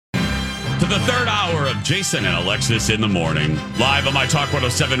to the third hour of Jason and Alexis in the morning. Live on My Talk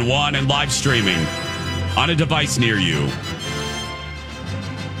 107.1 and live streaming on a device near you.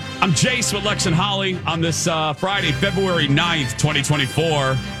 I'm Jace with Lex and Holly on this Friday, February 9th,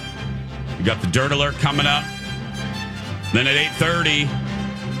 2024. We got the Dirt Alert coming up. Then at 8:30,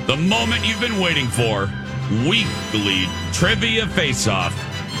 the moment you've been waiting for, weekly Trivia Face-Off,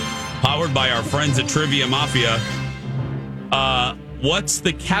 powered by our friends at Trivia Mafia. What's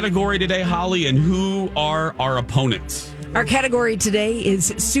the category today, Holly, and who are our opponents? Our category today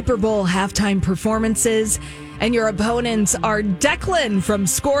is Super Bowl halftime performances, and your opponents are Declan from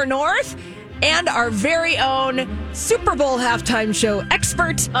Score North and our very own Super Bowl halftime show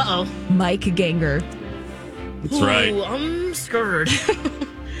expert, Mike Ganger. That's right. I'm scared.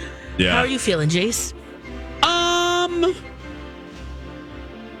 Yeah. How are you feeling, Jace?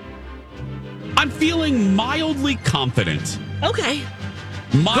 I'm feeling mildly confident. Okay.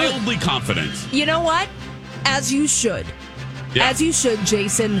 Mildly confident. You know what? As you should. Yeah. As you should,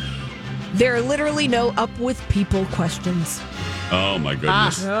 Jason. There are literally no up with people questions. Oh, my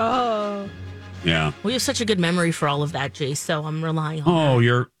goodness. Oh. Yeah. Well, you have such a good memory for all of that, Jace, so I'm relying on Oh, that.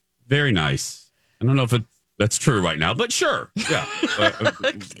 you're very nice. I don't know if that's true right now, but sure. Yeah.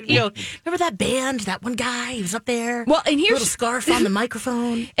 Remember that band, that one guy? He was up there. Well, and here's little scarf on the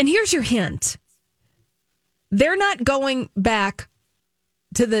microphone. And here's your hint. They're not going back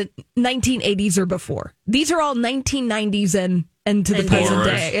to the 1980s or before. These are all 1990s and to the present forward.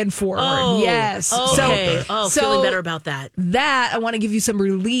 day and forward. Oh, yes. Okay. So Feeling better about that. That I want to give you some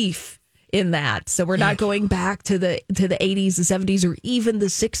relief in that. So we're not going back to the 80s, the 70s, or even the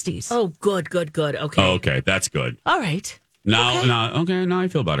 60s. Oh, good. Okay. Oh, okay, that's good. All right. Now I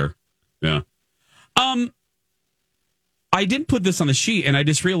feel better. Yeah. I didn't put this on the sheet, and I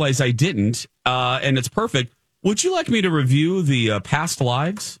just realized I didn't, and it's perfect. Would you like me to review the past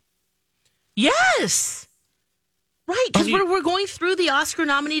lives? Yes. Right, because I mean- we're going through the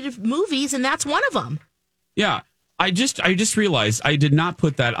Oscar-nominated movies, and that's one of them. Yeah. I just realized I did not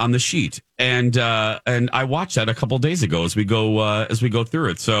put that on the sheet, and I watched that a couple days ago as we go through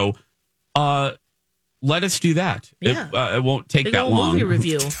it. So, let us do that. Yeah. It won't take Big that old long. movie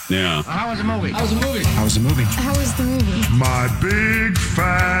review. Yeah. How was the movie? How was the movie? My big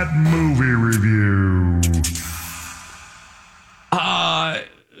fat movie review.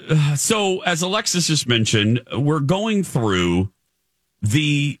 So as Alexis just mentioned, we're going through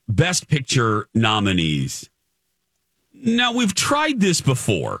the Best Picture nominees. Now, we've tried this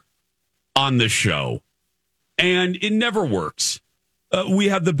before on the show, and it never works. We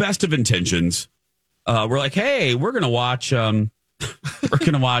have the best of intentions. We're like, hey, we're going to watch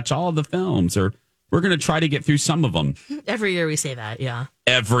all of the films, or we're going to try to get through some of them. Every year we say that, yeah.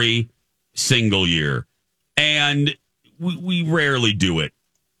 Every single year. And we rarely do it.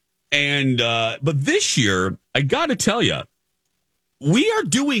 And but this year, I got to tell you, we are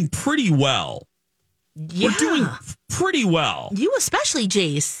doing pretty well. Yeah. We're doing pretty well. You especially,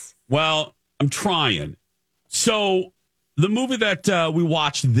 Jace. Well, I'm trying. So the movie that we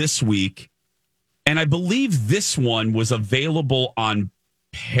watched this week, and I believe this one was available on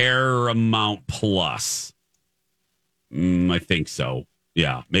Paramount Plus. I think so.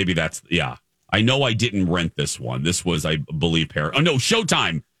 Yeah, maybe that's, yeah. I know I didn't rent this one. This was, I believe,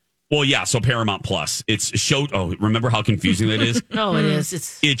 Showtime. Well, yeah, so Paramount Plus. It's remember how confusing that is? Oh, it is.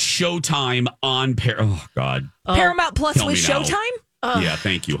 It's Showtime on oh, God. Paramount Plus Tell with me now. Showtime? Yeah,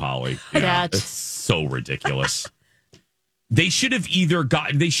 thank you, Holly. Yeah, That. it's so ridiculous. They should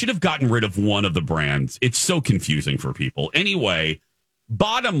have gotten rid of one of the brands. It's so confusing for people. Anyway,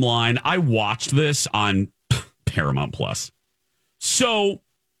 bottom line, I watched this on Paramount Plus. So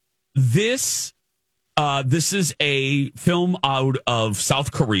this is a film out of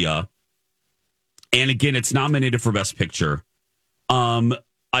South Korea. And again, it's nominated for Best Picture.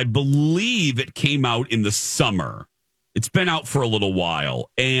 I believe it came out in the summer. It's been out for a little while.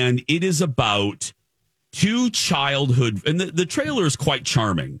 And it is about two childhood, and the trailer is quite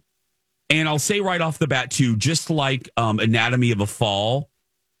charming. And I'll say right off the bat, too, just like Anatomy of a Fall,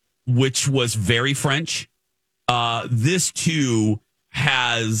 which was very French, this, too,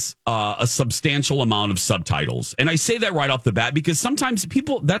 has a substantial amount of subtitles. And I say that right off the bat because sometimes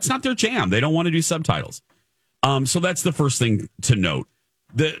people, that's not their jam. They don't want to do subtitles. So that's the first thing to note.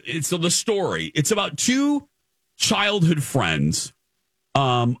 So the story, it's about two childhood friends,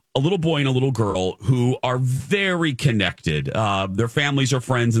 a little boy and a little girl who are very connected. Their families are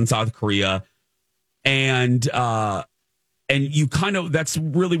friends in South Korea. And you kind of, that's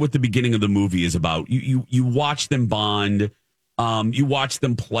really what the beginning of the movie is about. You watch them bond. You watch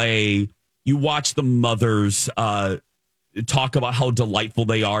them play. You watch the mothers talk about how delightful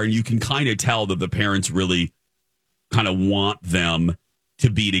they are. And you can kind of tell that the parents really kind of want them to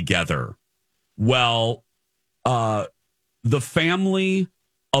be together. Well, the family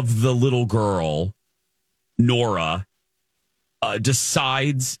of the little girl, Nora,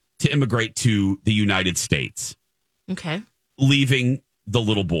 decides to immigrate to the United States. Okay. Leaving the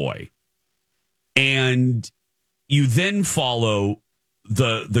little boy. And you then follow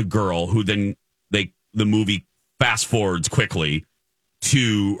the girl who then the movie fast forwards quickly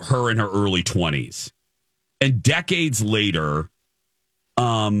to her in her early 20s. And decades later,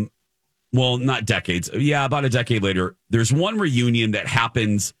 well, not decades. Yeah, about a decade later, there's one reunion that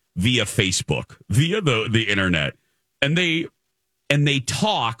happens via Facebook, via the internet. And they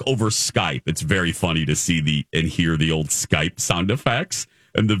talk over Skype. It's very funny to see and hear the old Skype sound effects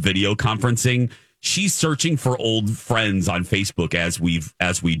and the video conferencing. She's searching for old friends on Facebook as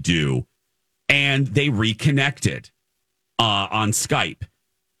we do. And they reconnected on Skype.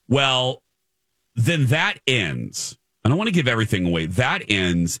 Well, then that ends. I don't want to give everything away. That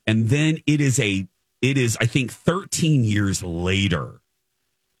ends. And then it is, I think, 13 years later.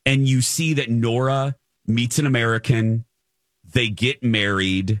 And you see that Nora meets an American. They get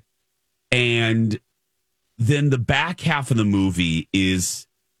married. And then the back half of the movie is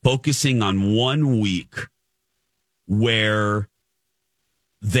focusing on 1 week where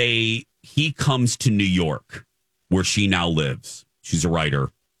he comes to New York, where she now lives. She's a writer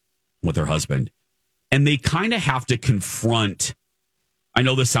with her husband. And they kind of have to confront, I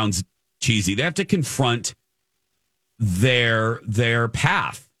know this sounds cheesy, they have to confront their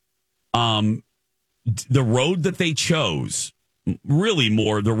path. The road that they chose, really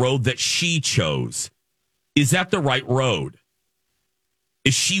more the road that she chose. Is that the right road?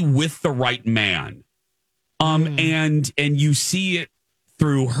 Is she with the right man? And you see it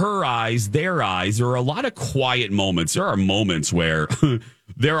through her eyes, their eyes. There are a lot of quiet moments. There are moments where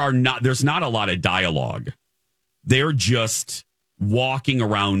there's not a lot of dialogue. They're just walking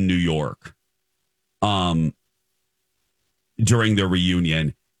around New York during their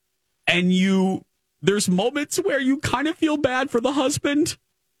reunion. And there's moments where you kind of feel bad for the husband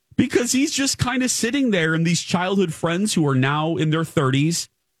because he's just kind of sitting there, and these childhood friends who are now in their 30s,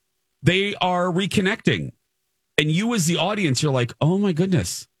 they are reconnecting. And you as the audience, you're like, oh my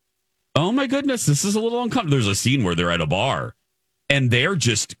goodness, this is a little uncomfortable. There's a scene where they're at a bar and they're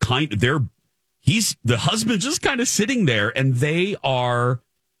just the husband just kind of sitting there, and they are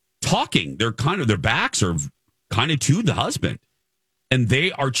talking. Their backs are kind of to the husband, and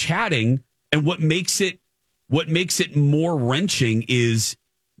they are chatting. And what makes it more wrenching is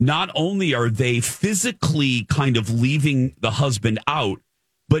not only are they physically kind of leaving the husband out,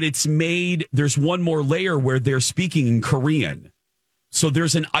 but there's one more layer where they're speaking in Korean. So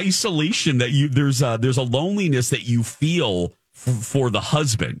there's an isolation there's a loneliness that you feel for the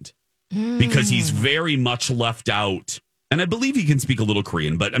husband because he's very much left out. And I believe he can speak a little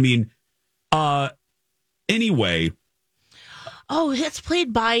Korean, but I mean, anyway. Oh, it's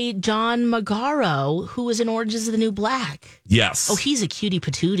played by John Magaro, who was in Orange is the New Black. Yes. Oh, he's a cutie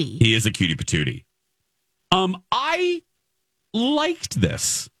patootie. He is a cutie patootie. I liked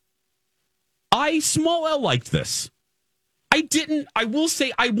this. Small L liked this. I will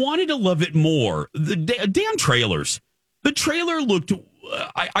say I wanted to love it more. The damn trailers. The trailer looked,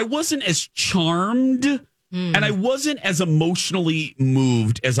 I wasn't as charmed and I wasn't as emotionally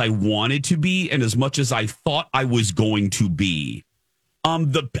moved as I wanted to be and as much as I thought I was going to be.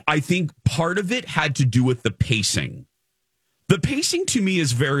 I think part of it had to do with the pacing. The pacing to me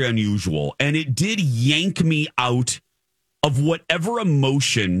is very unusual, and it did yank me out of whatever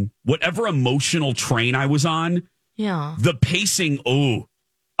emotional train I was on. Yeah. The pacing,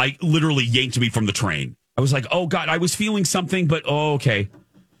 I literally yanked me from the train. I was like, oh God, I was feeling something, but okay.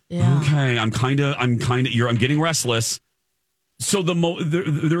 Yeah. Okay, I'm getting restless. So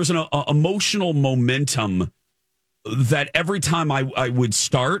there was an emotional momentum that every time I would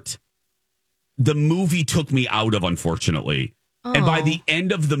start, the movie took me out of, unfortunately. Oh. And by the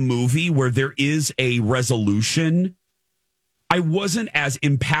end of the movie, where there is a resolution, I wasn't as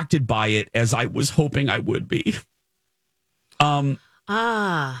impacted by it as I was hoping I would be.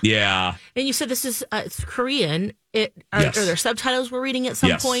 Yeah. And you said this is it's Korean. Are there subtitles we're reading at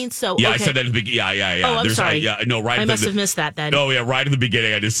some point? So yeah, okay. I said that at the beginning. Yeah. Oh, I'm sorry. I must have missed that then. Oh, yeah, right at the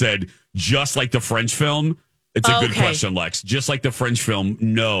beginning, I just said, just like the French film. It's a good question, Lex. Just like the French film,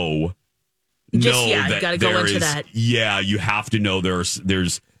 no. You got to go into that. Yeah, you have to know there's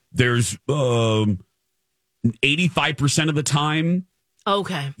 85% of the time.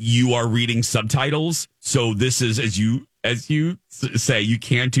 Okay. You are reading subtitles. So this is, as you say, you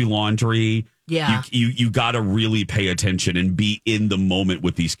can't do laundry. Yeah. You got to really pay attention and be in the moment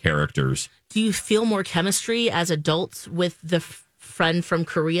with these characters. Do you feel more chemistry as adults with the friend from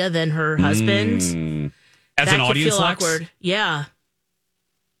Korea than her husband? As that an audience, feel Lex? awkward. Yeah.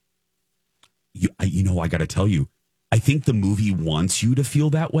 I got to tell you, I think the movie wants you to feel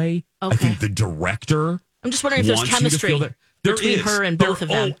that way. Okay. I think the director. I'm just wondering if there's wants you to chemistry feel that. between her and both of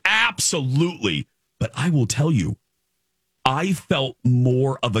them. Oh, absolutely. But I will tell you, I felt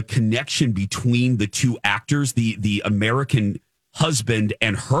more of a connection between the two actors, the American husband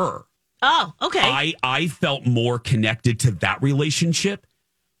and her. Oh, okay. I felt more connected to that relationship.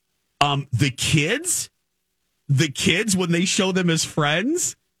 The kids when they show them as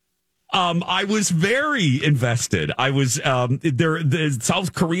friends, I was very invested. I was the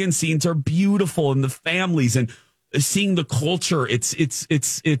South Korean scenes are beautiful, and the families and seeing the culture.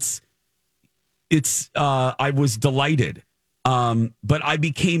 I was delighted. But I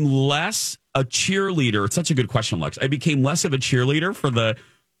became less a cheerleader. It's such a good question, Lex. I became less of a cheerleader for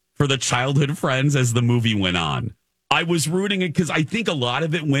the childhood friends as the movie went on. I was rooting it because I think a lot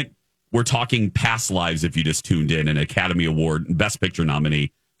of it went. We're talking Past Lives. If you just tuned in, an Academy Award Best Picture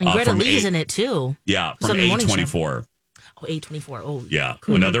nominee. And Greta Lee's in it too. Yeah, from A24. Oh, A24. Oh, yeah.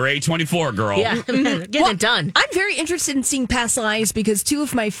 Cool. Another A24 girl. Yeah, getting it done. I'm very interested in seeing Past Lives because two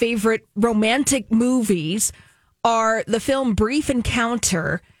of my favorite romantic movies are the film Brief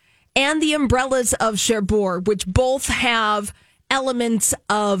Encounter and The Umbrellas of Cherbourg, which both have elements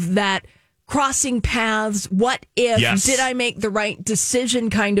of that crossing paths, what if, did I make the right decision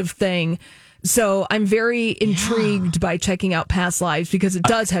kind of thing. So I'm very intrigued by checking out Past Lives because it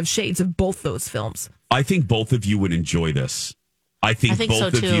does have shades of both those films. I think both of you would enjoy this. I think both so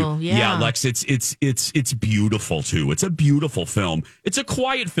of too. you. Yeah, Lex, it's beautiful too. It's a beautiful film. It's a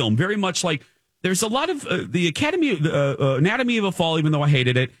quiet film, very much like there's a lot of the Anatomy of a Fall, even though I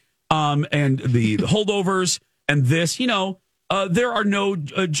hated it, and the Holdovers and this. There are no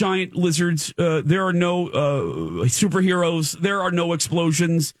giant lizards. There are no superheroes. There are no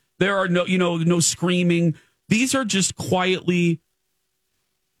explosions. There are no screaming. These are just quiet,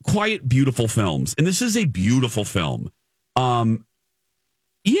 beautiful films. And this is a beautiful film.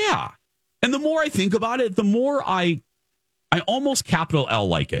 Yeah. And the more I think about it, the more I almost capital L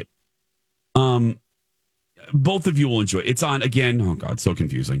like it. Both of you will enjoy it. It's on again. Oh God, so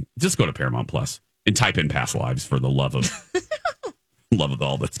confusing. Just go to Paramount Plus and type in Past Lives for the love of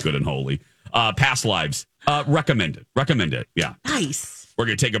all that's good and holy. Past Lives. Recommend it. Yeah. Nice. We're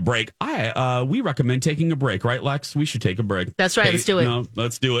going to take a break. We recommend taking a break, right, Lex? We should take a break. That's right. Let's do it. No,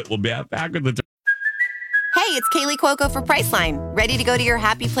 let's do it. We'll be back with the... Hey, it's Kaylee Cuoco for Priceline. Ready to go to your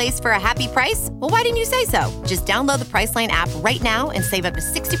happy place for a happy price? Well, why didn't you say so? Just download the Priceline app right now and save up to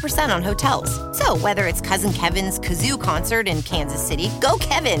 60% on hotels. So whether it's Cousin Kevin's Kazoo Concert in Kansas City, go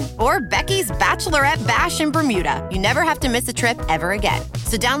Kevin, or Becky's Bachelorette Bash in Bermuda, you never have to miss a trip ever again.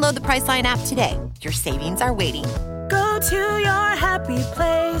 So download the Priceline app today. Your savings are waiting. Go to your happy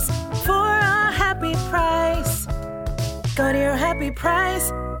place for a happy price. Go to your happy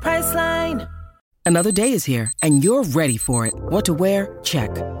price, Priceline. Another day is here, and you're ready for it. What to wear? Check.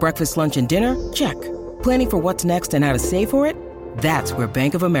 Breakfast, lunch, and dinner? Check. Planning for what's next and how to save for it? That's where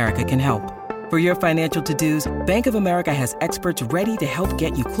Bank of America can help. For your financial to-dos, Bank of America has experts ready to help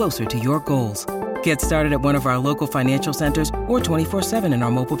get you closer to your goals. Get started at one of our local financial centers or 24/7 in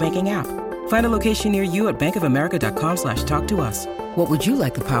our mobile banking app. Find a location near you at bankofamerica.com/talktous. What would you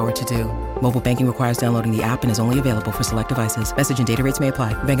like the power to do? Mobile banking requires downloading the app and is only available for select devices. Message and data rates may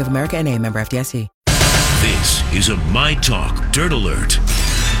apply. Bank of America NA, member FDIC. This is a My Talk Dirt Alert.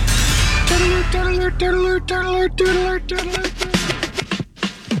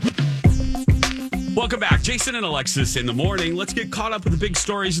 Welcome back. Jason and Alexis in the morning. Let's get caught up with the big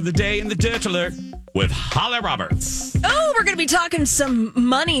stories of the day in the Dirt Alert with Holly Roberts. Oh, we're going to be talking some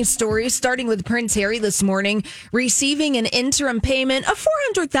money stories, starting with Prince Harry this morning, receiving an interim payment of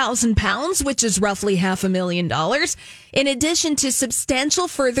 £400,000, which is roughly $500,000, in addition to substantial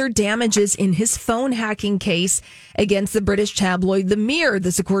further damages in his phone hacking case against the British tabloid The Mirror,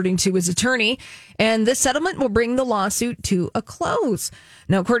 this according to his attorney. And this settlement will bring the lawsuit to a close.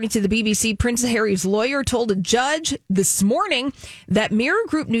 Now, according to the BBC, Prince Harry's lawyer told a judge this morning that Mirror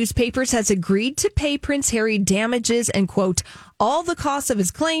Group Newspapers has agreed to pay Prince Harry damages and, quote, all the costs of his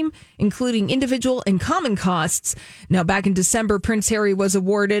claim, including individual and common costs. Now, back in December, Prince Harry was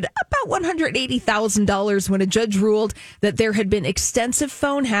awarded about $180,000 when a judge ruled that there had been extensive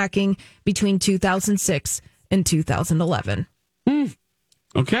phone hacking between 2006 and 2011.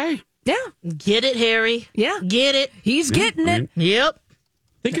 Okay. Yeah. Get it, Harry. Yeah. Get it. He's getting it. Yep.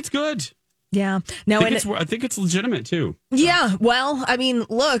 I think it's good. Yeah. Now, I think it's legitimate, too. Yeah. Well, I mean,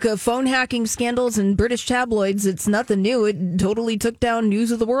 look, phone hacking scandals in British tabloids, it's nothing new. It totally took down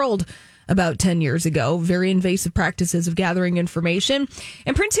News of the World about 10 years ago. Very invasive practices of gathering information.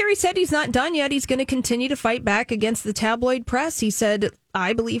 And Prince Harry said he's not done yet. He's going to continue to fight back against the tabloid press. He said,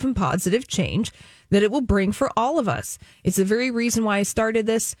 I believe in positive change that it will bring for all of us. It's the very reason why I started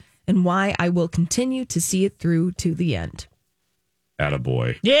this and why I will continue to see it through to the end.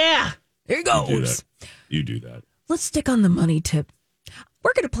 Attaboy. Yeah. There he goes. You do that. Let's stick on the money tip.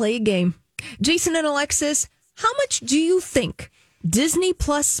 We're going to play a game. Jason and Alexis, how much do you think Disney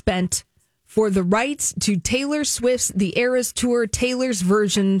Plus spent for the rights to Taylor Swift's The Eras Tour Taylor's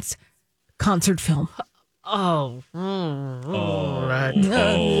Versions concert film? 20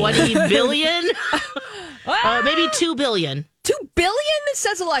 billion? Maybe 2 billion. 2 billion,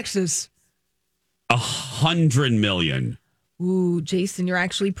 says Alexis. 100 million. Ooh, Jason, you're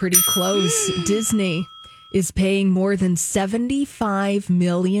actually pretty close. Disney is paying more than $75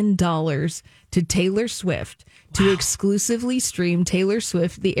 million to Taylor Swift to exclusively stream Taylor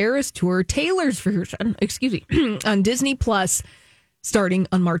Swift, The Eras Tour, Taylor's version, on Disney Plus starting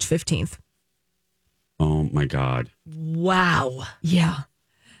on March 15th. Oh, my God. Wow. Yeah.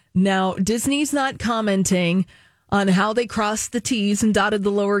 Now, Disney's not commenting on how they crossed the T's and dotted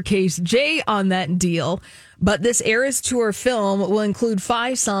the lowercase J on that deal. But this Eras Tour film will include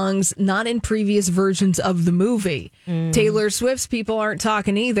 5 songs not in previous versions of the movie. Taylor Swift's people aren't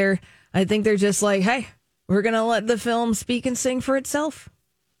talking either. I think they're just like, hey, we're going to let the film speak and sing for itself.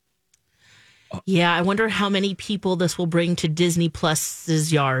 Yeah, I wonder how many people this will bring to Disney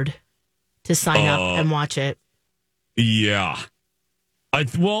Plus's yard to sign up and watch it. Yeah. A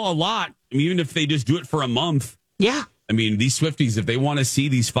lot. I mean, even if they just do it for a month. Yeah. I mean, these Swifties, if they want to see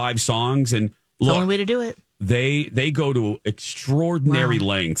these 5 songs, and the only way to do it. They go to extraordinary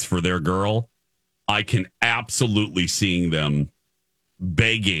lengths for their girl. I can absolutely seeing them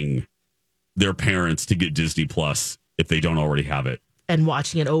begging their parents to get Disney Plus if they don't already have it. And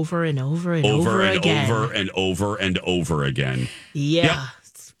watching it over and over and over again. Over and over and over again. Yeah.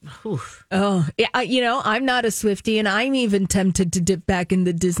 Yep. Oh, yeah. I'm not a Swiftie, and I'm even tempted to dip back in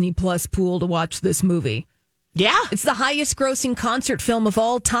the Disney Plus pool to watch this movie. Yeah. It's the highest grossing concert film of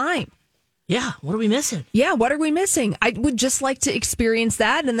all time. Yeah. What are we missing? Yeah. What are we missing? I would just like to experience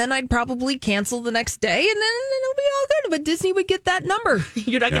that, and then I'd probably cancel the next day, and then it'll be all good. But Disney would get that number.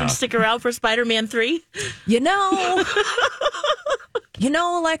 You're not going to stick around for Spider-Man 3?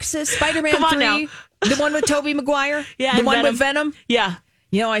 Alexis, Spider-Man 3, now. the one with Tobey Maguire, yeah, the one Venom. with Venom. Yeah.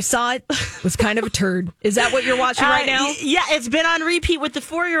 I saw it. Was kind of a turd. Is that what you're watching right now? Yeah, it's been on repeat with the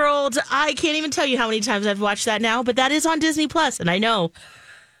 4-year-old. I can't even tell you how many times I've watched that now, but that is on Disney Plus, and I know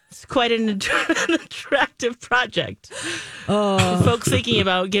it's quite an attractive project. Oh, folks thinking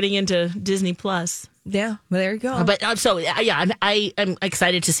about getting into Disney Plus. Yeah, well, there you go. But I'm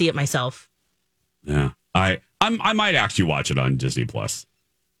excited to see it myself. Yeah, I might actually watch it on Disney Plus.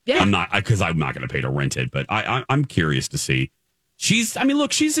 Yeah, I'm not going to pay to rent it, but I'm curious to see. She's an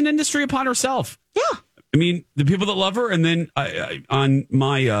industry upon herself. Yeah. I mean, the people that love her, and then on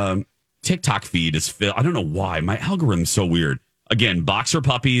my TikTok feed is filled. I don't know why. My algorithm's so weird. Again, boxer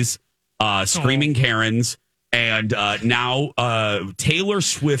puppies, screaming Karens, and now Taylor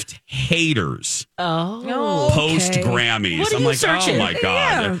Swift haters. Post Grammys. What are I'm you like, searching? Oh my God.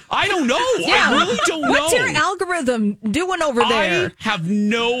 Yeah. I don't know. Yeah. I really don't know. What's your algorithm doing over there? I have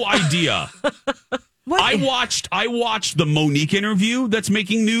no idea. I watched the Monique interview that's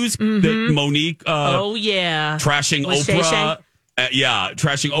making news. That Monique, trashing With Oprah.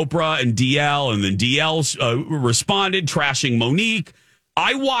 Trashing Oprah and DL, and then DL responded trashing Monique.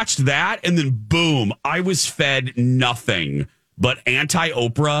 I watched that, and then boom, I was fed nothing but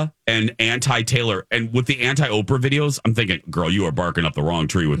anti-Oprah and anti-Taylor. And with the anti-Oprah videos, I'm thinking, girl, you are barking up the wrong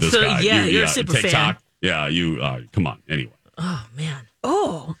tree with this guy. You're a super TikTok, fan. Yeah, you come on. Anyway. Oh man.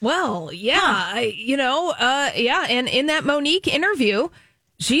 Oh, well, yeah, and in that Monique interview,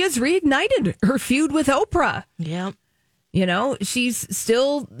 she has reignited her feud with Oprah. Yeah. She's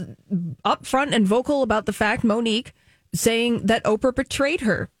still upfront and vocal about the fact, Monique, saying that Oprah betrayed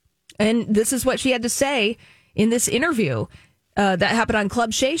her. And this is what she had to say in this interview that happened on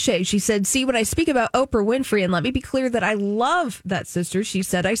Club Shay Shay. She said, see, when I speak about Oprah Winfrey, and let me be clear that I love that sister, she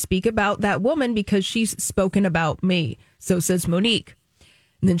said, I speak about that woman because she's spoken about me. So says Monique.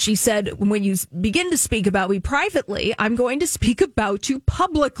 And then she said, when you begin to speak about me privately, I'm going to speak about you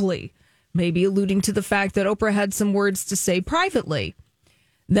publicly. Maybe alluding to the fact that Oprah had some words to say privately.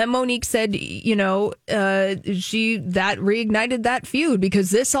 Then Monique said, that reignited that feud because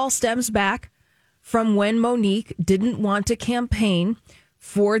this all stems back from when Monique didn't want to campaign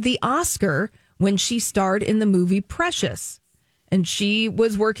for the Oscar when she starred in the movie Precious. And she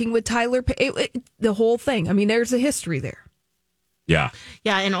was working with Tyler, the whole thing. I mean, there's a history there. Yeah.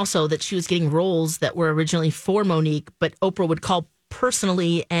 Yeah, and also that she was getting roles that were originally for Monique, but Oprah would call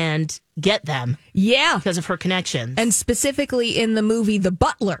personally and get them. Yeah. Because of her connections. And specifically in the movie The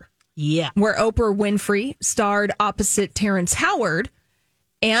Butler. Yeah. Where Oprah Winfrey starred opposite Terrence Howard,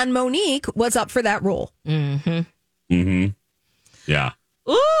 and Monique was up for that role. Mm-hmm. Mm-hmm. Yeah.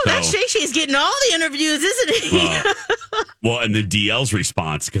 Ooh, that Shay Shay's getting all the interviews, isn't he? Well, and the DL's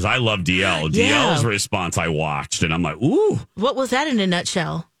response, because I love DL. Yeah. DL's response I watched, and I'm like, ooh. What was that in a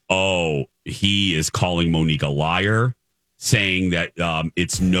nutshell? Oh, he is calling Monique a liar, saying that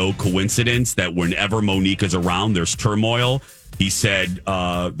it's no coincidence that whenever Monique is around, there's turmoil. He said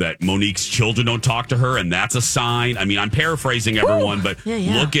that Monique's children don't talk to her, and that's a sign. I mean, I'm paraphrasing everyone, but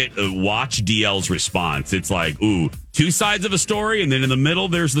look at watch DL's response. It's like, ooh, two sides of a story, and then in the middle,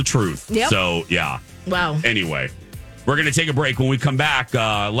 there's the truth. Yep. So, yeah. Wow. Anyway, we're going to take a break. When we come back,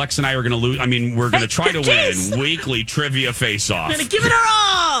 Lex and I are going to lose. I mean, we're going to try to win weekly trivia face-off. We're going to give it our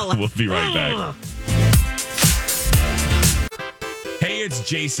all. We'll be right back. Hey, it's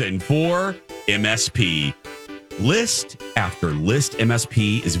Jason for MSP. List after list,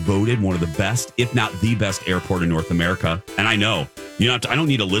 MSP is voted one of the best, if not the best airport in North America. And I know, I don't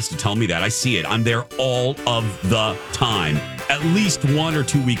need a list to tell me that. I see it. I'm there all of the time. At least 1 or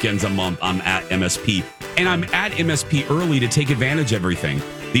 2 weekends a month, I'm at MSP. And I'm at MSP early to take advantage of everything.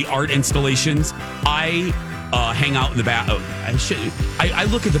 The art installations, I hang out in the bath. I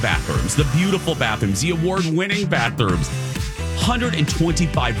look at the bathrooms, the beautiful bathrooms, the award-winning bathrooms.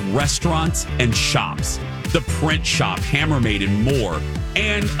 125 restaurants and shops. The print shop, Hammermade, and more.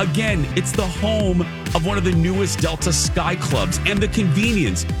 And again, it's the home of one of the newest Delta Sky Clubs, and the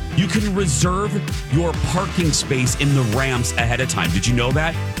convenience. You can reserve your parking space in the ramps ahead of time. Did you know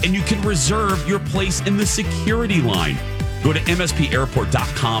that? And you can reserve your place in the security line. Go to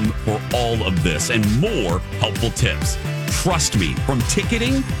mspairport.com for all of this and more helpful tips. Trust me, from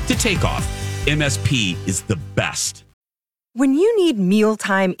ticketing to takeoff, MSP is the best. When you need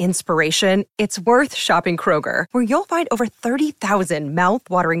mealtime inspiration, it's worth shopping Kroger, where you'll find over 30,000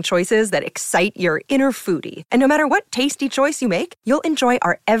 mouth-watering choices that excite your inner foodie. And no matter what tasty choice you make, you'll enjoy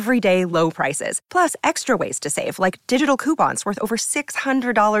our everyday low prices, plus extra ways to save, like digital coupons worth over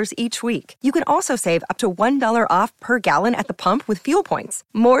 $600 each week. You can also save up to $1 off per gallon at the pump with fuel points.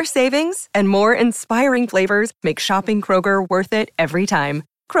 More savings and more inspiring flavors make shopping Kroger worth it every time.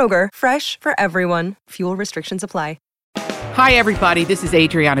 Kroger, fresh for everyone. Fuel restrictions apply. Hi, everybody. This is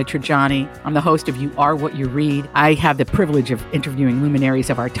Adriana Trajani. I'm the host of You Are What You Read. I have the privilege of interviewing luminaries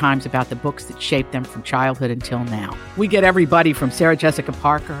of our times about the books that shaped them from childhood until now. We get everybody from Sarah Jessica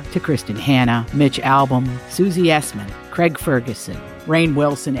Parker to Kristen Hanna, Mitch Albom, Susie Essman, Craig Ferguson, Rainn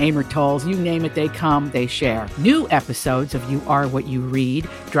Wilson, Amor Tolls, you name it, they come, they share. New episodes of You Are What You Read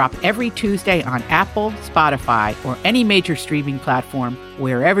drop every Tuesday on Apple, Spotify, or any major streaming platform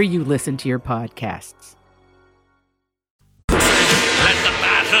wherever you listen to your podcasts.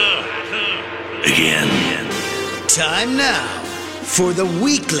 Again. Time now for the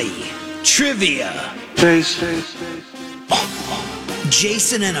weekly trivia.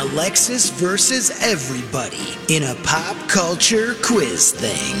 Jason and Alexis versus everybody in a pop culture quiz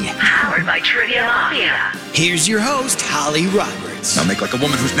thing. Powered by Trivia Mafia. Here's your host, Holly Roberts. Now make like a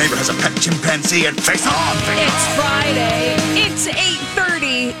woman whose neighbor has a pet chimpanzee and face off. It's Friday. It's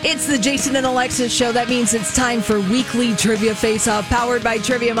 8:30. It's the Jason and Alexis show. That means it's time for weekly Trivia Face-Off, powered by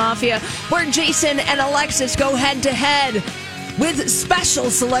Trivia Mafia, where Jason and Alexis go head-to-head with special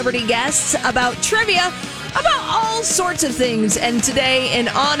celebrity guests about trivia, about all sorts of things. And today, in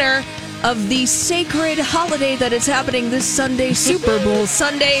honor of the sacred holiday that is happening this Sunday, Super Bowl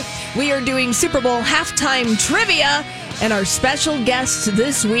Sunday, we are doing Super Bowl halftime trivia. And our special guests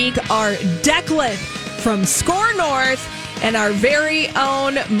this week are Declan from Score North and our very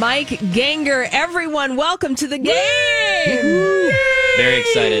own Mike Ganger. Everyone, welcome to the game. Very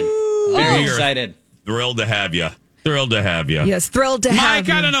excited. Very excited. Thrilled to have you. Thrilled to have you. Yes, thrilled to have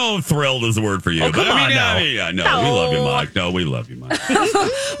you. Mike, I don't know if thrilled is the word for you. Oh, come on, we love you, Mike. No, we love you, Mike.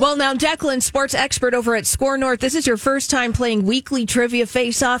 Well, now, Declan, sports expert over at Score North, this is your first time playing weekly Trivia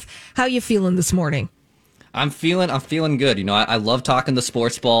Face-Off. How you feeling this morning? I'm feeling good. You know, I love talking the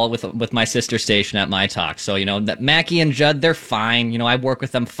sports ball with my sister station at My Talk. So, you know, that Mackie and Judd, they're fine. You know, I work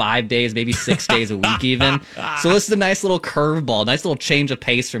with them 5 days, maybe 6 days a week even. So this is a nice little curveball, nice little change of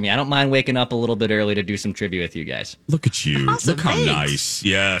pace for me. I don't mind waking up a little bit early to do some trivia with you guys. Look at you. Awesome. Look how Thanks. nice.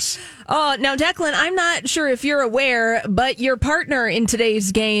 Yes. Oh, now, Declan, I'm not sure if you're aware, but your partner in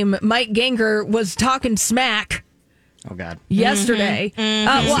today's game, Mike Ganger, was talking smack Oh, God. Yesterday. Well,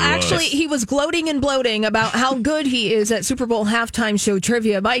 Yes, he actually, was. he was gloating and bloating about how good he is at Super Bowl halftime show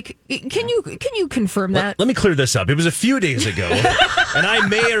trivia. Mike, can you confirm that? Let me clear this up. It was a few days ago, and I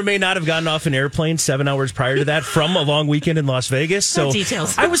may or may not have gotten off an airplane 7 hours prior to that from a long weekend in Las Vegas. So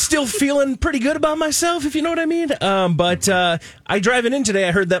details. I was still feeling pretty good about myself, if you know what I mean. But I driving in today,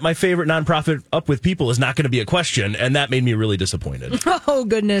 I heard that my favorite nonprofit, Up With People, is not going to be a question, and that made me really disappointed. Oh,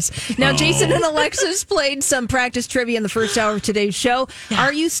 goodness. Now, Jason and Alexis played some practice trivia in the first hour of today's show.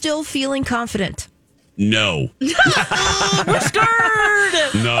 Are you still feeling confident? No. We're scared.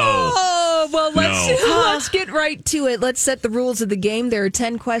 No. Oh, well, No. let's get right to it. Let's set the rules of the game. There are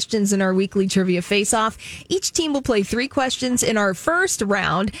 10 questions in our weekly trivia face-off. Each team will play 3 questions in our first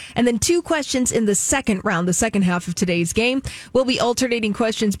round and then 2 questions in the second round, the second half of today's game. We'll be alternating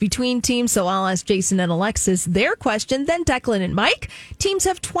questions between teams, so I'll ask Jason and Alexis their question, then Declan and Mike. Teams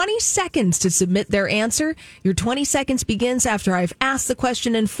have 20 seconds to submit their answer. Your 20 seconds begins after I've asked the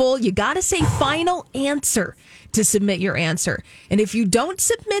question in full. You got to say final answer to submit your answer. And if you don't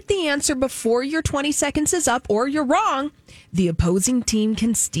submit the answer before your 20 seconds is up or you're wrong, the opposing team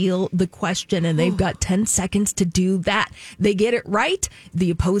can steal the question, and they've got 10 seconds to do that. They get it right, the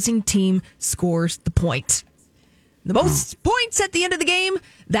opposing team scores the point. The most points at the end of the game,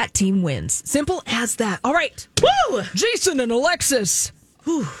 that team wins. Simple as that. All right. Woo! Jason and Alexis,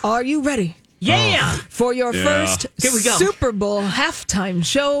 are you ready? Yeah. For your Yeah. first Here we go. Super Bowl halftime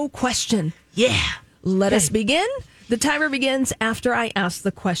show question. Yeah. Let us begin. The timer begins after I ask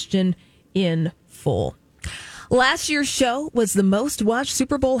the question in full. Last year's show was the most watched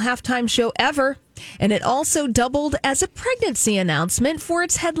Super Bowl halftime show ever, and it also doubled as a pregnancy announcement for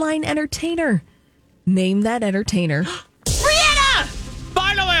its headline entertainer. Name that entertainer. Rihanna.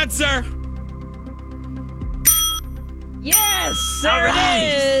 Final answer. Yes, there right.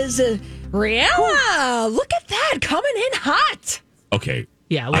 it is. Rihanna, look at that, coming in hot. Okay.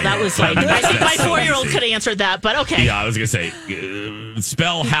 Yeah, well, that was like, I think my 4-year-old could have answered that, but okay. Yeah, I was going to say,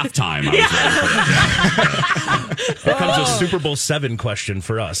 spell halftime. I was ready for that. Here comes a Super Bowl 7 question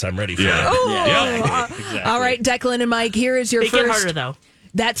for us. I'm ready for it. Yeah. Exactly. All right, Declan and Mike, here is your They first. get harder, though.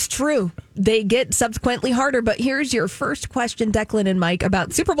 That's true. They get subsequently harder, but here's your first question, Declan and Mike,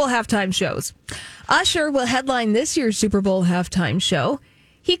 about Super Bowl halftime shows. Usher will headline this year's Super Bowl halftime show.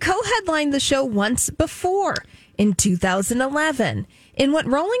 He co-headlined the show once before, in 2011, in what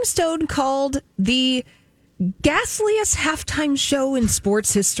Rolling Stone called the ghastliest halftime show in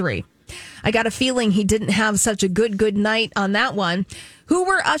sports history. I got a feeling he didn't have such a good night on that one. Who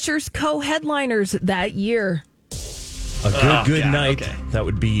were Usher's co-headliners that year? A good night. Okay. That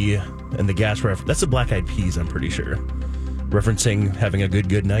would be, and the gas reference. That's the Black Eyed Peas, I'm pretty sure. Referencing having a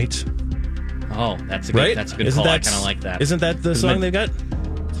good night. Oh, that's a good, Right? that's a good Isn't call. I that- kind of like that. Isn't that the song they got?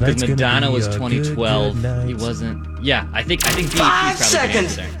 Because Tonight's gonna Madonna be was a 2012. good night. He wasn't. Yeah, I think BEP's 5 probably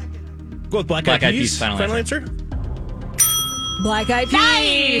seconds. the answer. Go with Black Eyed Peas. Final answer? Black Eyed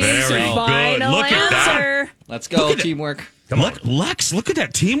Peas. Very good. Final Look at that. answer. Let's go, teamwork. Come on. Lex, look at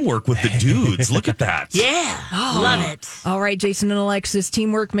that teamwork with the dudes. Look at that. Yeah. Love it. All right, Jason and Alexis,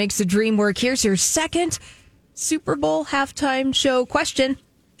 teamwork makes the dream work. Here's your second Super Bowl halftime show question.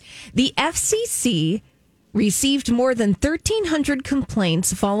 The FCC received more than 1,300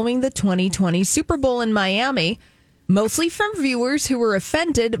 complaints following the 2020 Super Bowl in Miami, mostly from viewers who were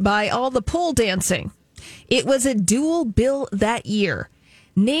offended by all the pole dancing. It was a dual bill that year.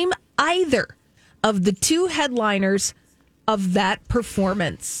 Name either of the 2 headliners of that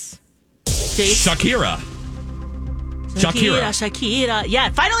performance. Shakira. Shakira. Yeah,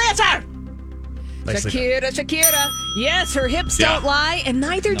 final answer. Nicely Shakira. Yes, her hips don't lie, and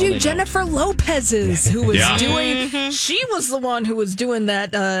neither do they Jennifer Lopez's, who was Yeah. doing. She was the one who was doing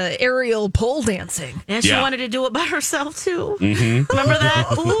that aerial pole dancing. And she Yeah. wanted to do it by herself, too. Mm-hmm. Remember that?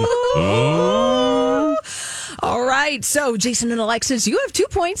 Ooh. All right, so Jason and Alexis, you have 2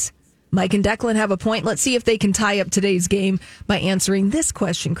 points. Mike and Declan have a point. Let's see if they can tie up today's game by answering this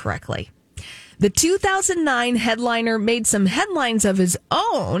question correctly. The 2009 headliner made some headlines of his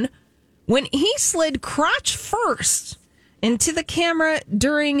own when he slid crotch first into the camera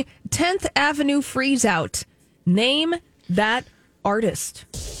during 10th Avenue Freeze Out. Name that artist.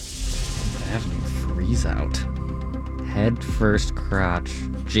 Avenue Freeze Out. Head first crotch.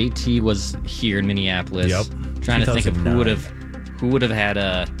 JT was here in Minneapolis. Yep. Trying to think of 2009. who would have had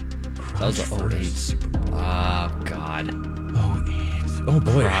a. That was a 08. God. Oh,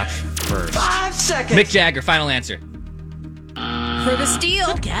 boy. Crotch first. 5 seconds. Mick Jagger, final answer. For the steal.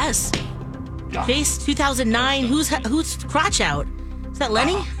 Good guess. Face 2009. Who's crotch out? Is that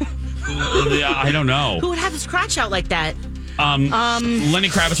Lenny? Yeah, I don't know. Who would have his crotch out like that? Lenny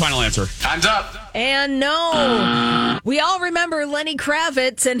Kravitz, final answer. Time's up. And no. We all remember Lenny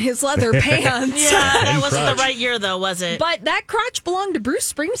Kravitz and his leather pants. Yeah, that wasn't the right year, though, was it? But that crotch belonged to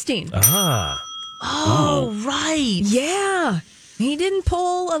Bruce Springsteen. Oh, right. Yeah. He didn't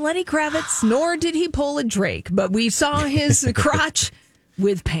pull a Lenny Kravitz, nor did he pull a Drake, but we saw his crotch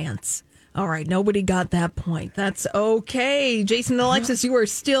with pants. All right, nobody got that point. That's okay. Jason and Alexis, you are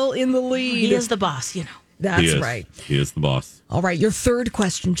still in the lead. He is the boss, you know. That's right. He is the boss. All right, your third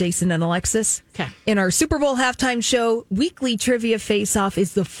question, Jason and Alexis. Okay. In our Super Bowl halftime show weekly trivia face-off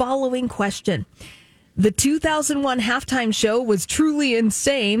is the following question. The 2001 halftime show was truly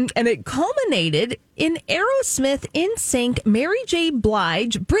insane, and it culminated in Aerosmith, NSYNC, Mary J.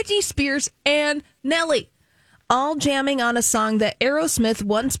 Blige, Britney Spears, and Nelly, all jamming on a song that Aerosmith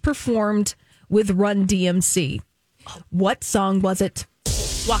once performed with Run DMC. What song was it?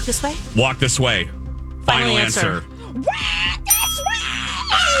 Walk This Way? Walk This Way. Final answer.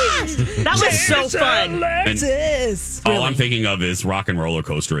 That was so fun. All I'm thinking of is Rock and Roller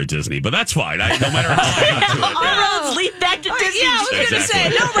Coaster at Disney, but that's fine. No matter how I get to it. All roads lead back to Disney. Yeah, I was going to say,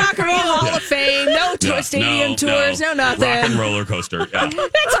 no Rock and Roll Hall of Fame, no stadium tours, no nothing. Rock and Roller Coaster. Yeah.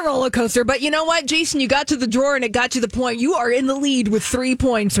 It's a roller coaster, but you know what, Jason? You got to the drawer and it got you the point. You are in the lead with 3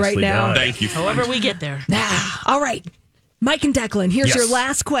 points right now. Thank you. However we get there. All right. Mike and Declan, here's Yes. your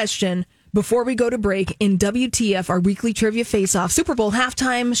last question before we go to break in WTF, our weekly trivia face-off Super Bowl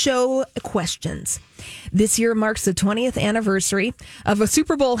halftime show questions. This year marks the 20th anniversary of a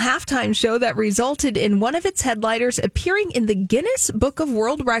Super Bowl halftime show that resulted in one of its headliners appearing in the Guinness Book of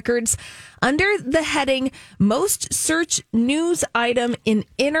World Records under the heading Most Searched News Item in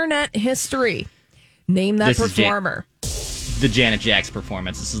Internet History. Name that performer. The Janet Jackson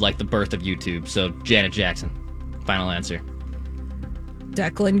performance. This is like the birth of YouTube. So Janet Jackson. Final answer.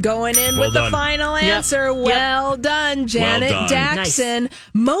 Declan going in Well with done. the final answer. Well done, Janet Well done. Jackson.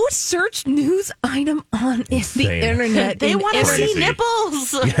 Most searched news item on the internet. They want to see Crazy.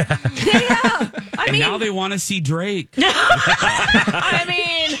 nipples. Yeah. And now they want to see Drake. I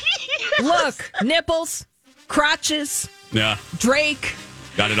mean, look, nipples, crotches, Yeah. Drake.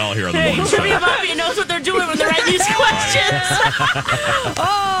 Got it all here on the Hey, morning Trivia show. Mafia knows what they're doing when they're at these questions.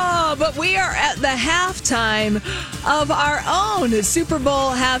 Oh, but we are at the halftime of our own Super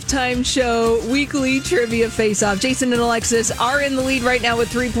Bowl halftime show weekly trivia face-off. Jason and Alexis are in the lead right now with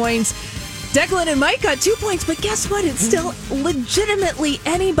 3 points. Declan and Mike got 2 points, but guess what? It's still legitimately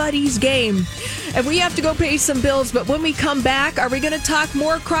anybody's game. And we have to go pay some bills, but when we come back, are we going to talk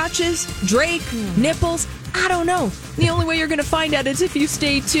more crotches, Drake, nipples? I don't know. The only way you're going to find out is if you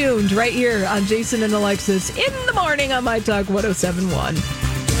stay tuned right here on Jason and Alexis in the morning on My Talk 1071.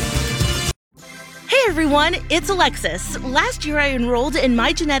 Hey everyone, it's Alexis. Last year I enrolled in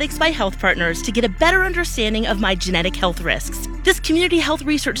My Genetics by Health Partners to get a better understanding of my genetic health risks. This community health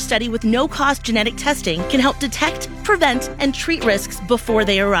research study with no-cost genetic testing can help detect, prevent, and treat risks before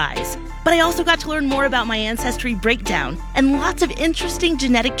they arise. But I also got to learn more about my ancestry breakdown and lots of interesting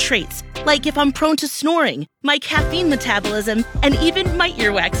genetic traits, like if I'm prone to snoring, my caffeine metabolism, and even my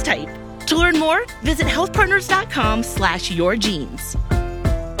earwax type. To learn more, visit healthpartners.com/yourgenes.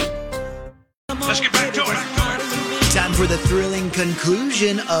 Let's get back to it. Time for the thrilling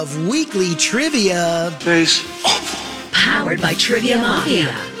conclusion of weekly trivia. Face. Powered by Trivia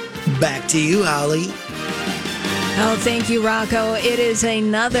Mafia. Back to you, Holly. Oh, thank you, Rocco. It is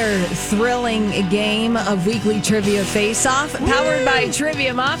another thrilling game of weekly trivia face-off powered by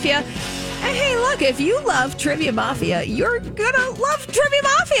Trivia Mafia. And hey, look, if you love Trivia Mafia, you're gonna love Trivia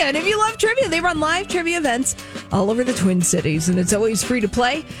Mafia. And if you love trivia, they run live trivia events all over the Twin Cities. And it's always free to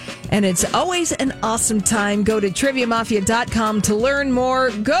play. And it's always an awesome time. Go to triviamafia.com to learn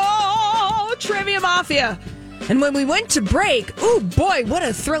more. Go Trivia Mafia! And when we went to break, oh boy, what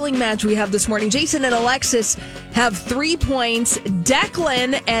a thrilling match we have this morning. Jason and Alexis have 3 points.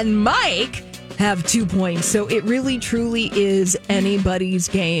 Declan and Mike have 2 points. So it really, truly is anybody's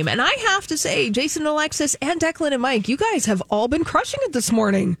game. And I have to say, Jason and Alexis and Declan and Mike, you guys have all been crushing it this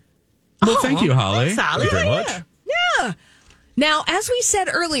morning. Well, thank you, Holly. Solid. Thank you very much. Yeah. Now, as we said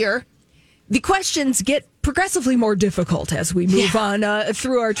earlier, the questions get progressively more difficult as we move on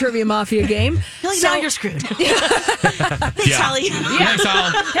through our Trivia Mafia game. Like, now you're screwed. Thanks, Holly. Thanks,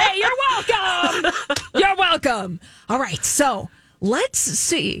 Holly. Hey, you're welcome. You're welcome. All right, so let's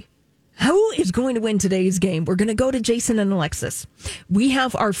see who is going to win today's game. We're going to go to Jason and Alexis. We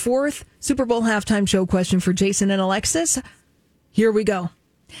have our fourth Super Bowl halftime show question for Jason and Alexis. Here we go.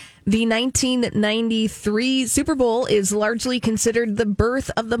 The 1993 Super Bowl is largely considered the birth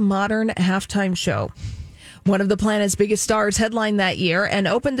of the modern halftime show. One of the planet's biggest stars headlined that year and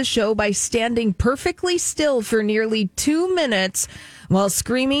opened the show by standing perfectly still for nearly 2 minutes while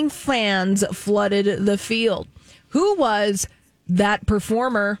screaming fans flooded the field. Who was that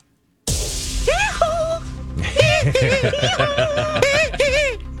performer?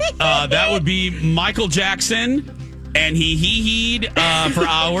 That would be Michael Jackson. And he-heed for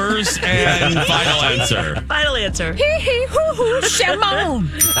hours. And final answer. Final answer. Hee-hee-hoo-hoo, Shimon.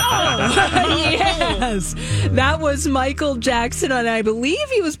 Oh, yes. That was Michael Jackson, and I believe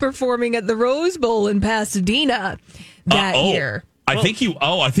he was performing at the Rose Bowl in Pasadena that year. I think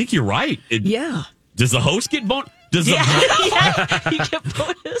you're right. Yeah. Does the host get bonus? You get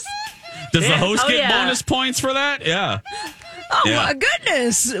bonus. Does the host get bonus points for that? Yeah. Oh, my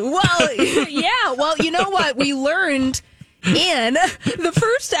goodness. Well, yeah. Well, you know what? We learned in the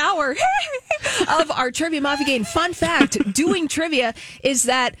first hour of our Trivia Mafia game. Fun fact, doing trivia is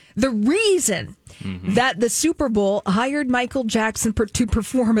that the reason that the Super Bowl hired Michael Jackson to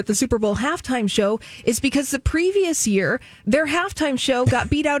perform at the Super Bowl halftime show is because the previous year, their halftime show got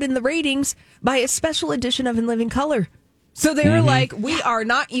beat out in the ratings by a special edition of In Living Color. So they were like, we are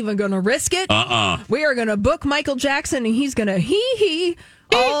not even going to risk it. We are going to book Michael Jackson, and he's going to hee-hee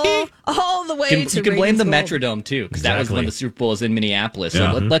all the way to You can blame the Gold. Metrodome, too, because that was when the Super Bowl was in Minneapolis.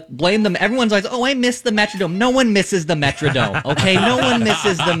 So let blame them. Everyone's like, I missed the Metrodome. No one misses the Metrodome, okay? No one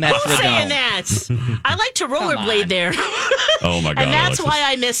misses the Metrodome. Who's saying that? I like to rollerblade there. Oh, my God. And that's Alexis. why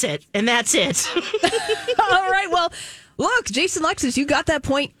I miss it. And that's it. All right, well, look, Jason, Lexus, you got that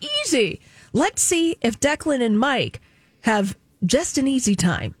point easy. Let's see if Declan and Mike have just an easy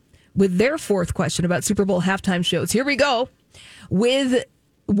time with their fourth question about Super Bowl halftime shows. Here we go. The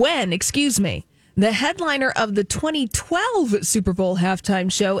headliner of the 2012 Super Bowl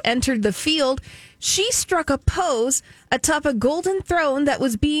halftime show entered the field, she struck a pose atop a golden throne that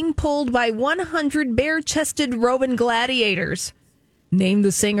was being pulled by 100 bare-chested Roman gladiators. Name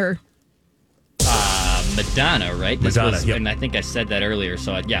the singer. Madonna, right? Madonna, yep. And I think I said that earlier,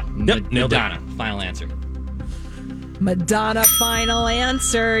 so nailed it. Madonna. Final answer. Madonna, final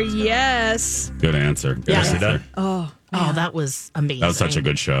answer. Yes. Good answer. Good answer. Oh, that was amazing. That was such a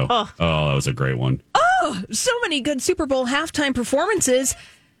good show. Oh, that was a great one. Oh, so many good Super Bowl halftime performances.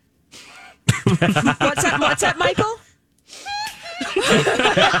 What's that, Michael?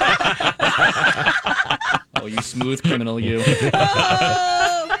 Oh, you smooth criminal, you.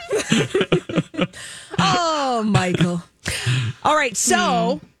 Oh, Michael. All right,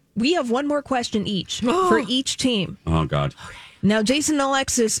 so we have one more question each for each team. Oh, God. Now, Jason and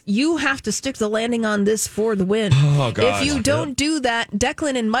Alexis, you have to stick the landing on this for the win. Oh, God. If you don't do that,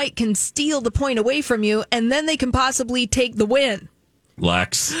 Declan and Mike can steal the point away from you, and then they can possibly take the win.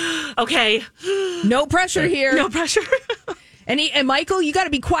 Lex. Okay. No pressure here. No pressure. And Michael, you got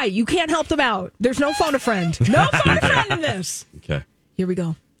to be quiet. You can't help them out. There's no phone a friend. No phone a friend in this. Okay. Here we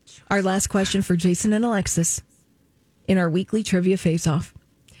go. Our last question for Jason and Alexis in our weekly trivia face-off.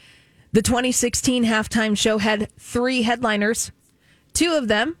 The 2016 halftime show had 3 headliners. 2 of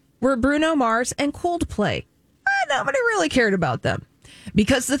them were Bruno Mars and Coldplay. Nobody really cared about them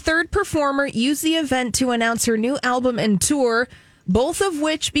because the third performer used the event to announce her new album and tour, both of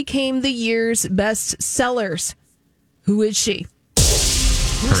which became the year's best sellers. Who is she?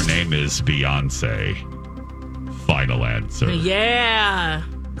 Her name is Beyonce. Final answer. Yeah.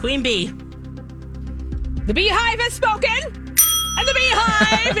 Queen Bee. The Beehive has spoken, and the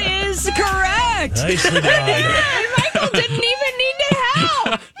Beehive is correct. Nicely done. Michael didn't even need to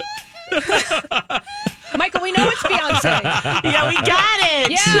help. Michael, we know it's Beyonce. Yeah, we got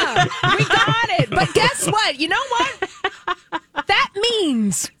it. Yeah, we got it. But guess what? You know what? That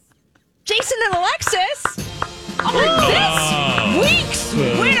means Jason and Alexis are this week's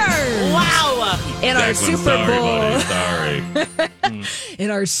winners. Wow. In our Super Bowl. Sorry. In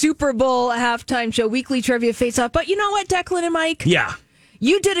our Super Bowl halftime show weekly trivia face-off. But you know what, Declan and Mike? Yeah.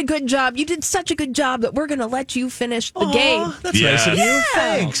 You did a good job. You did such a good job that we're going to let you finish the game. That's nice of you. Yeah.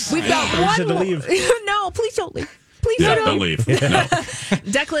 Thanks. We've got You one said to more. leave. No, please don't leave. Please Don't leave. No.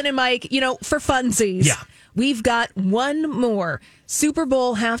 Declan and Mike, for funsies, we've got one more Super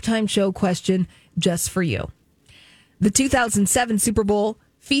Bowl halftime show question just for you. The 2007 Super Bowl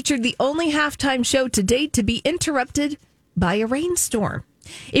featured the only halftime show to date to be interrupted by a rainstorm.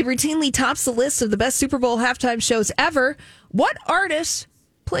 It routinely tops the list of the best Super Bowl halftime shows ever. What artist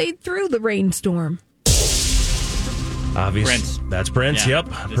played through the rainstorm? Obvious. Prince. That's Prince, Yeah. yep.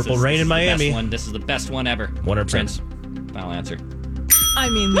 Purple Rain in Miami. This is the best one ever. 100%. Prince. Final answer. I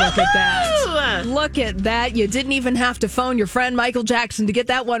mean, look at that. Look at that. You didn't even have to phone your friend Michael Jackson to get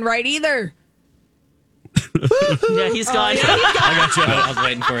that one right either. Yeah, he's gone. I got you. I was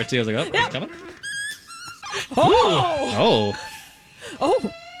waiting for it too. I was like, oh, it's coming. Oh.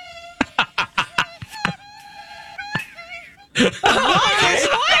 Oh. What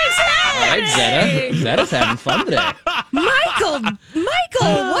is happening? All right, Zeta. Zeta's having fun today. Michael,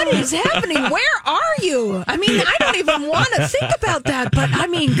 what is happening? Where are you? I mean, I don't even want to think about that, but I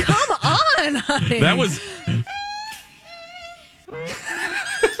mean, come on, honey. That was.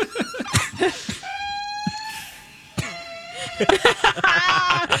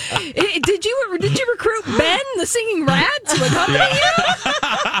 Did you recruit Ben, the singing rat, to accompany you?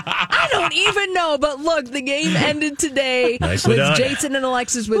 I don't even know, but look, the game ended today Nicely with done. Jason and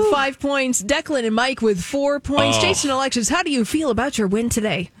Alexis with 5 points, Declan and Mike with 4 points. Jason and Alexis, how do you feel about your win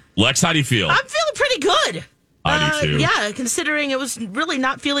today? Lex, how do you feel? I'm feeling pretty good. I do too. Yeah, considering it was really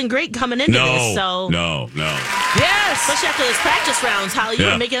not feeling great coming into this. So No. Yes. Especially after those practice rounds, Holly, you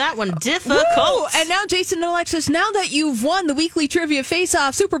were making that one difficult. Woo! And now, Jason and Alexis, now that you've won the weekly Trivia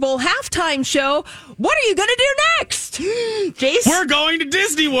Face-Off Super Bowl halftime show, what are you going to do next? Jason? We're going to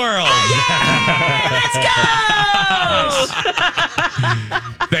Disney World. Let's go!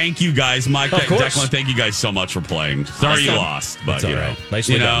 Thank you guys, Mike, Of course. Declan. Thank you guys so much for playing. Sorry you lost, but That's all you know, right.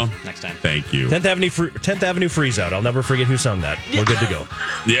 Nicely done. Next time. Thank you. 10th Avenue Freeze Out. I'll never forget who sung that. We're good to go.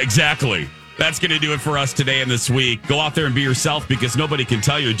 Yeah, exactly. That's going to do it for us today and this week. Go out there and be yourself because nobody can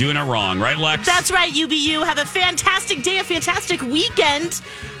tell you're doing it wrong. Right, Lex? That's right, UBU. Have a fantastic day, a fantastic weekend.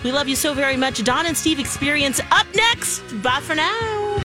 We love you so very much. Don and Steve Experience up next. Bye for now.